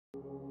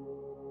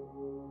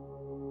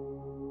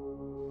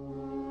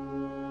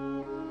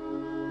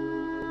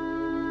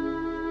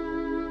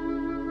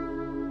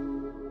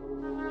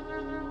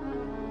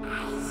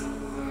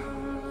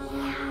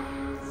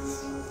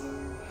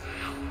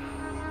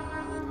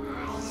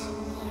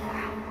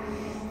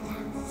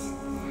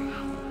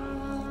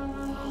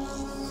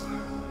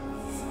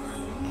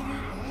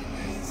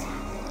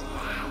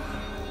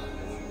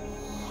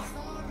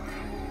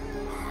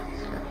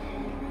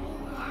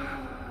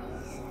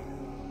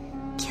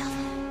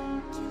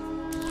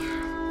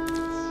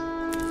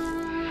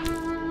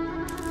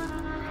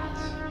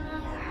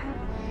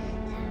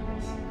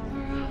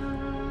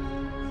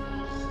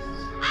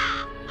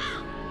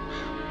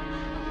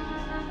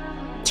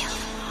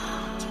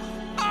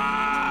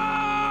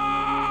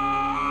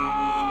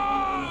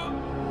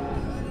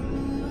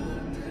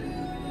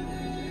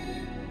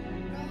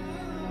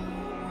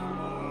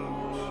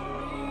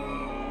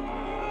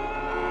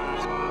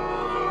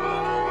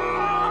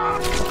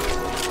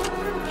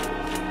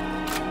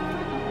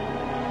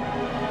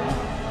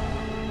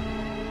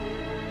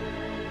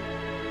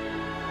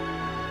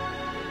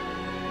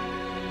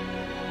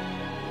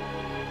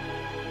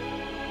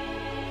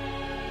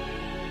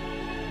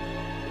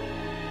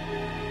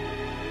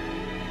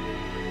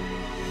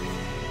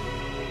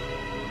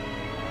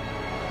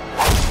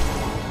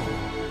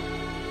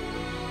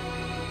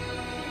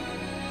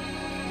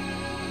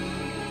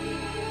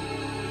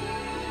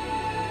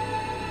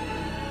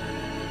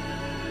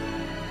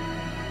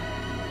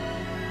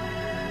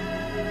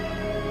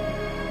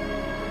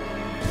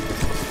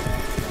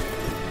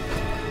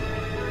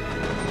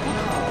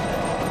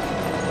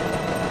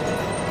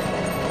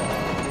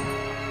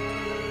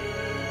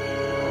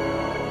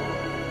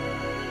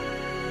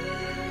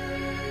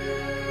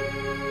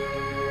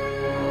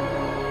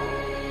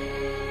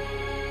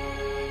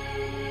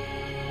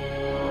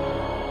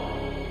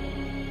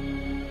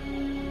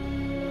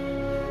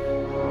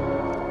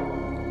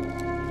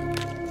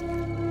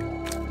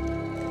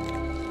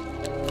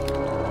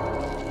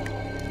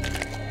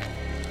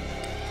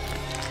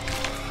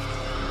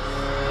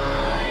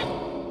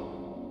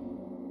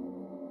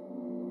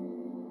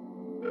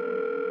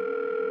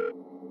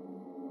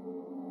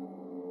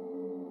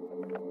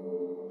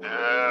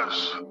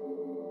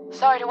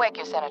to wake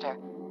you, Senator.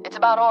 It's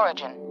about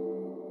Origin.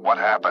 What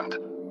happened?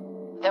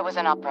 There was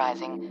an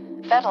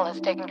uprising. Fettel has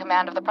taken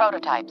command of the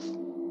prototypes.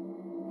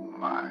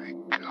 My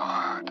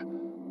God.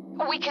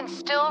 We can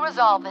still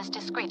resolve this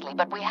discreetly,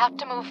 but we have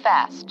to move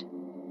fast.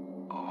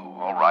 Oh,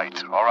 all right.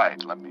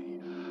 Let me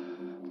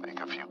make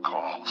a few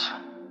calls.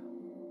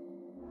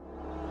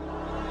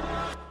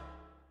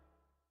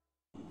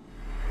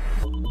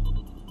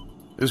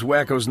 This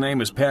wacko's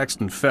name is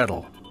Paxton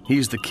Fettel.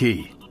 He's the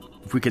key.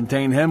 If we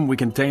contain him, we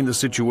contain the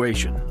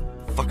situation.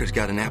 Fucker's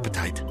got an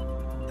appetite.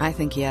 I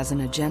think he has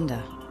an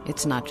agenda.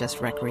 It's not just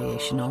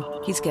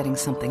recreational. He's getting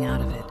something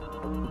out of it.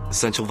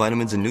 Essential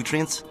vitamins and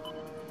nutrients?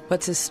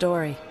 What's his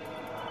story?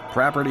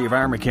 Property of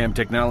Armacam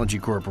Technology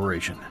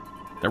Corporation.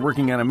 They're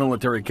working on a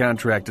military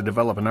contract to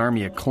develop an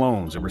army of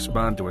clones that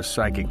respond to a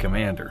psychic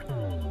commander.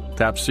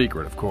 Top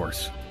secret, of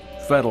course.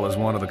 Fettel is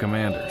one of the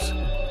commanders.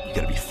 You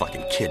gotta be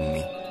fucking kidding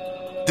me.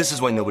 This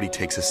is why nobody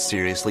takes us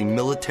seriously.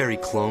 Military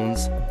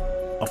clones?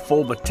 A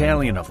full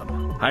battalion of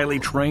them. Highly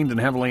trained and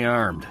heavily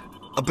armed.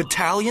 A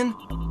battalion?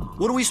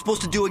 What are we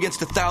supposed to do against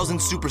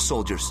 1,000 super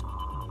soldiers?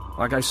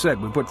 Like I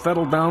said, we put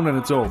Fettel down and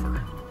it's over.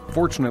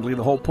 Fortunately,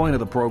 the whole point of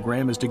the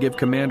program is to give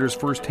commanders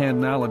first-hand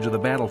knowledge of the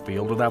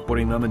battlefield without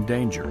putting them in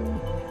danger.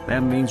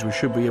 That means we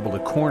should be able to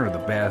corner the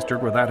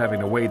bastard without having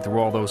to wade through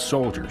all those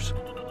soldiers.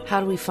 How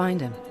do we find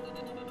him?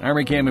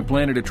 Armacam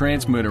implanted a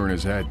transmitter in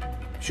his head.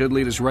 Should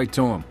lead us right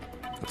to him.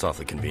 That's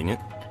awfully convenient.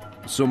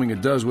 Assuming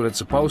it does what it's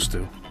supposed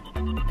to.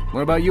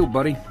 What about you,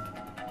 buddy?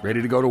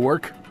 Ready to go to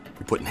work?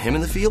 You're putting him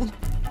in the field?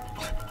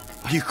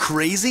 Are you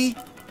crazy?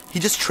 He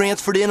just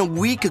transferred in a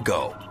week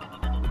ago.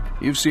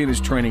 You've seen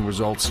his training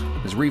results.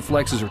 His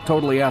reflexes are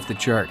totally off the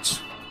charts.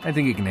 I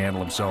think he can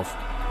handle himself.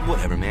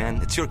 Whatever,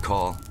 man. It's your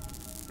call.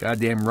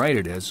 Goddamn right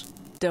it is.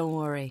 Don't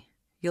worry.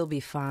 You'll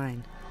be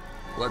fine.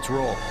 Let's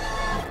roll.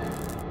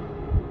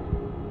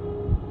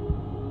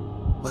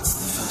 What's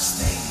the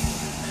first name you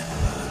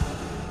remember?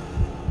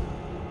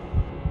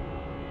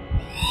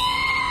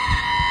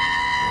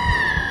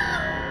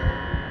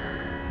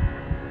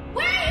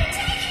 Where are you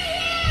taking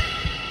him?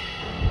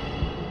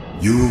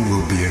 You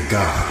will be a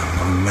god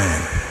among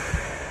men.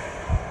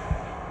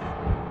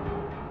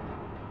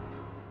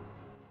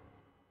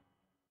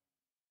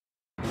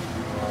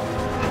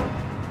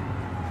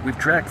 We've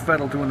tracked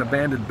Fettel to an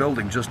abandoned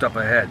building just up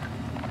ahead.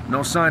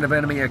 No sign of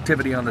enemy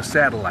activity on the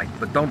satellite,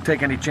 but don't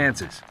take any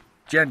chances.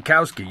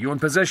 Jankowski, you in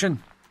position?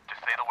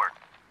 Just say the word.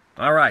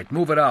 All right,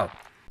 move it out.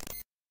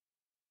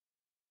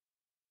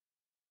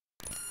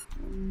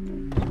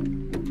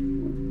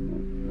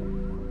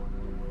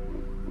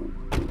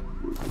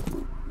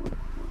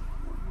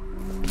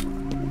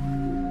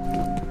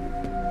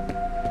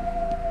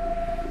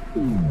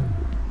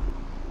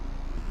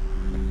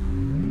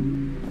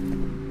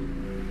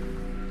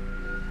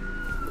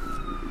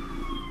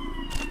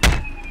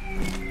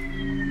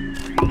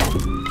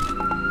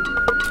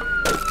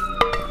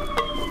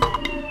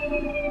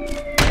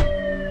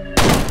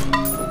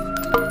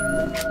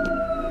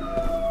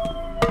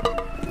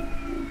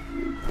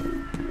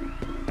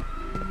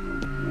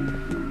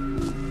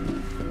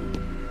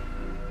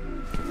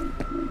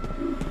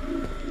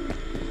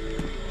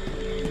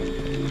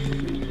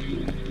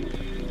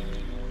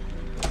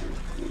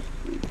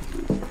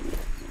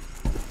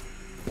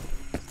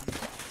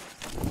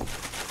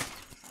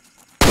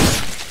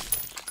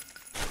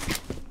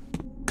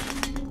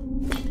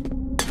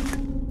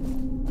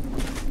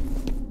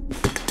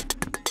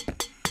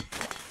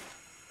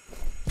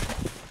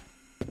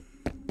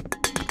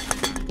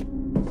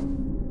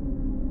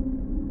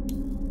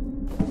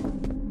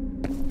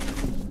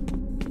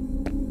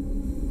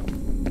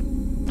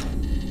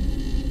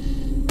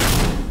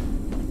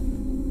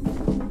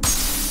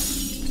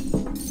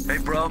 Hey,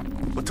 bro.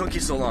 What took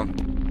you so long?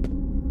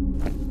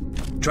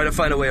 Try to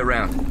find a way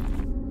around.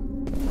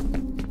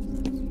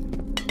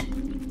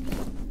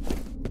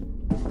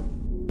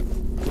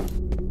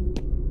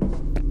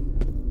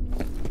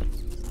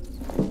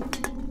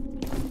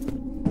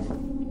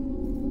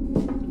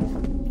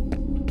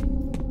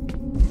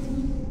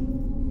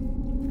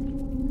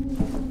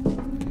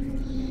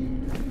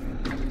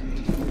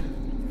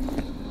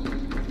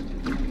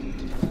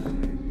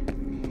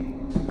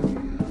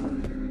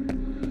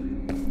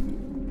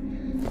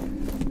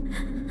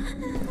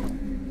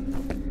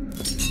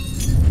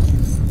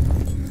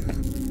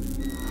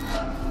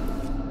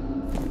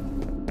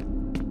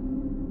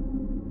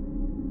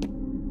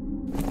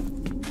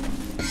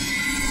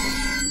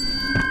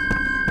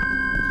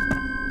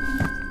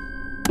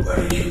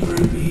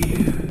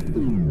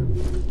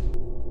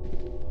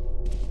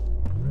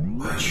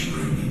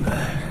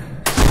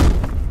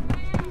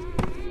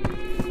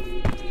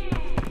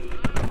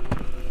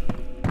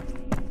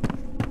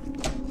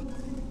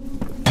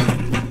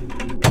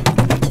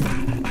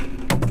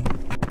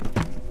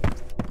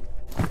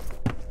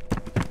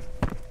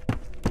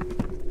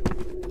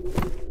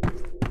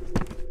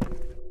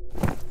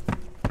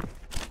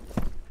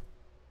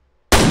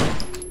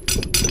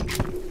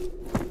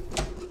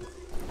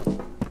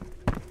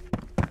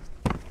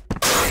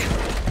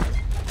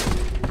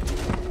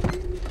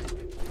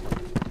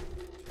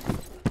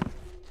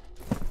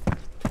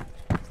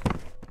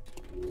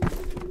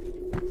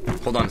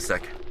 Hold on a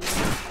sec.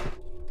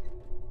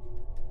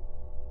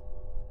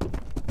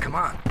 Come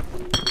on.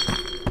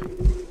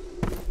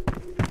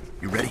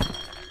 You ready?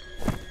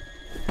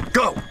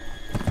 Go!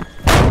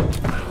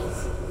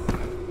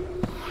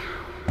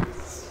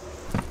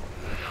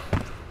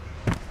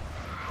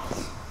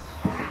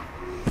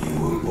 You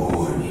were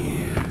born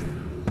here,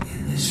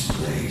 in this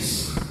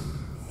place.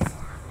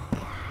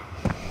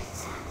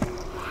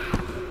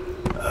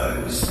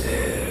 I was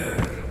there.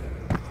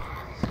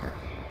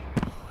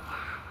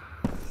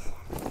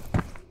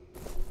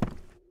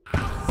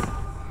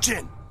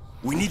 Jin,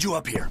 we need you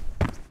up here.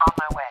 On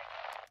my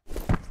way.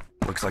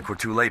 Looks like we're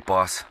too late,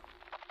 boss.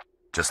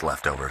 Just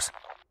leftovers.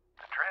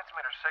 The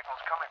transmitter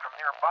signal's coming from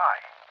nearby.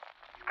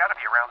 He's gotta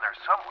be around there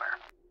somewhere.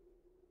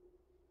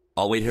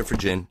 I'll wait here for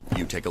Jin.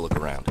 You take a look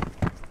around.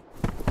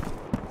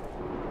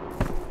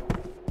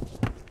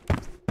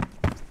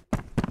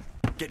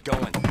 Get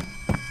going.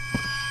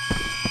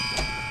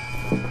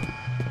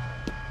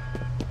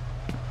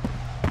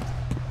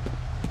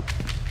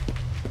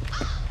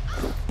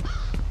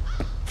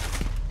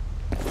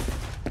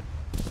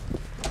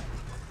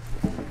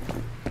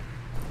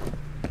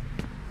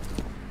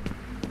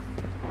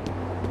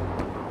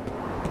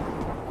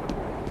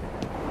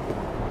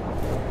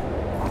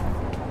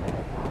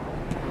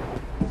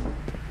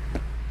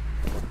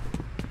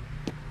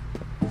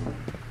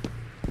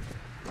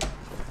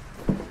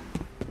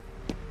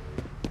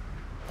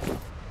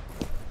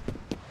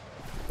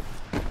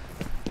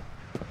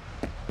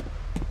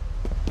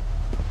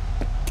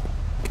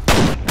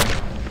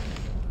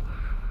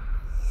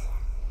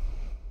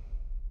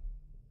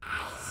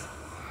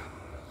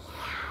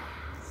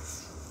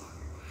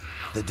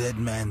 The dead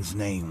man's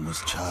name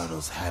was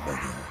Charles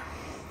Haberger.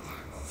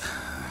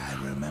 I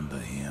remember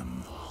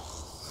him.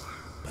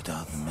 But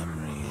are the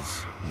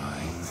memories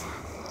mine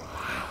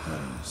or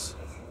hers?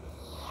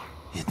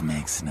 It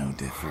makes no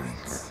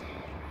difference.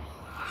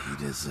 He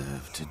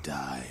deserved to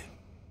die.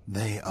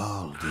 They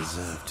all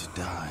deserve to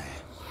die.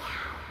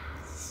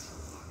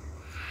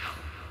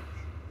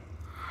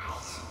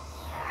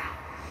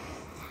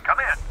 Come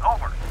in,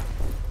 over.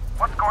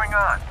 What's going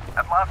on?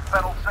 I've lost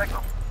Fettel's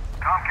signal.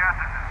 Comcast,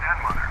 this is Den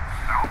Mother.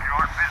 I hope you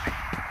aren't busy.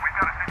 We've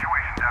got a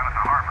situation down at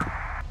the harbor.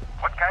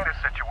 What kind of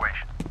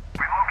situation?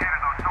 We located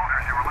those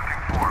soldiers you were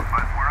looking for,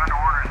 but we're under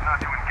orders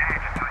not to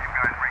engage until you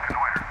guys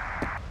reconnoiter.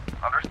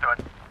 Understood.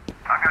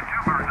 I've got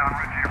 2 birds en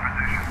route to your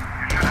position.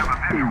 You should have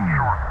a visual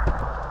shortly.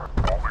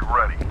 We'll be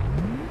ready.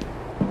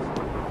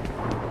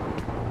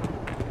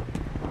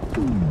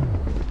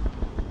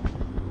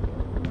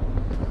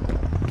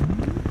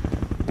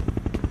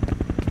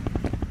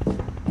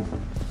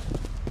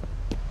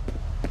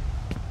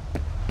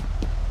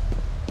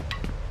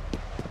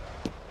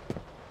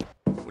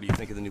 What do you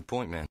think of the new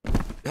point, man?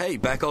 Hey,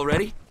 back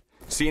already?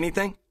 See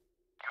anything?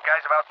 You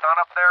guys about done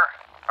up there?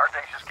 Our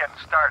day's just getting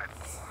started.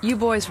 You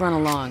boys run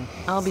along.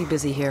 I'll be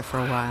busy here for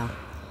a while.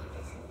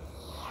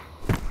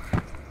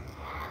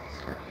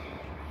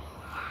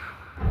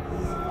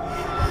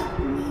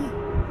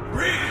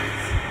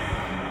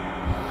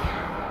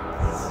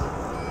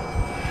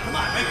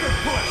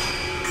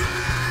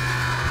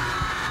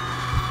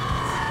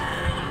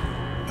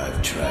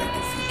 I've tried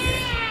to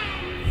forget.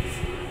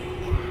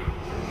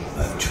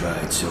 I've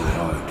tried so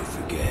hard to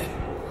forget.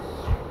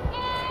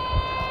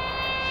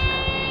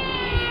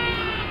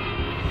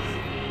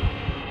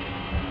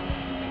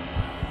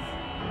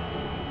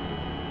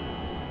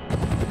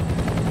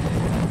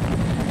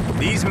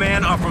 These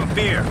men are from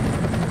Fear.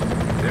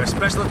 They're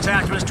special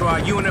attachments to our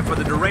unit for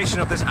the duration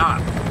of this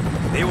op.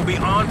 They will be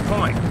on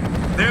point.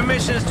 Their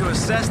mission is to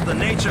assess the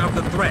nature of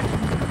the threat.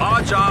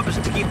 Our job is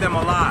to keep them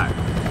alive.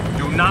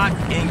 Do not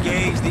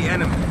engage the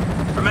enemy.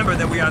 Remember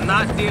that we are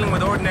not dealing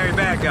with ordinary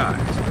bad guys.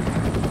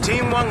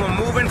 Team 1 will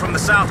move in from the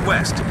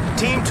southwest.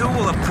 Team 2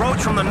 will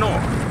approach from the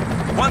north.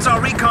 Once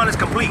our recon is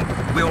complete,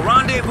 we'll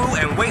rendezvous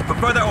and wait for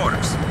further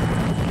orders.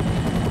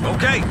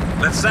 Okay,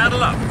 let's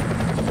saddle up.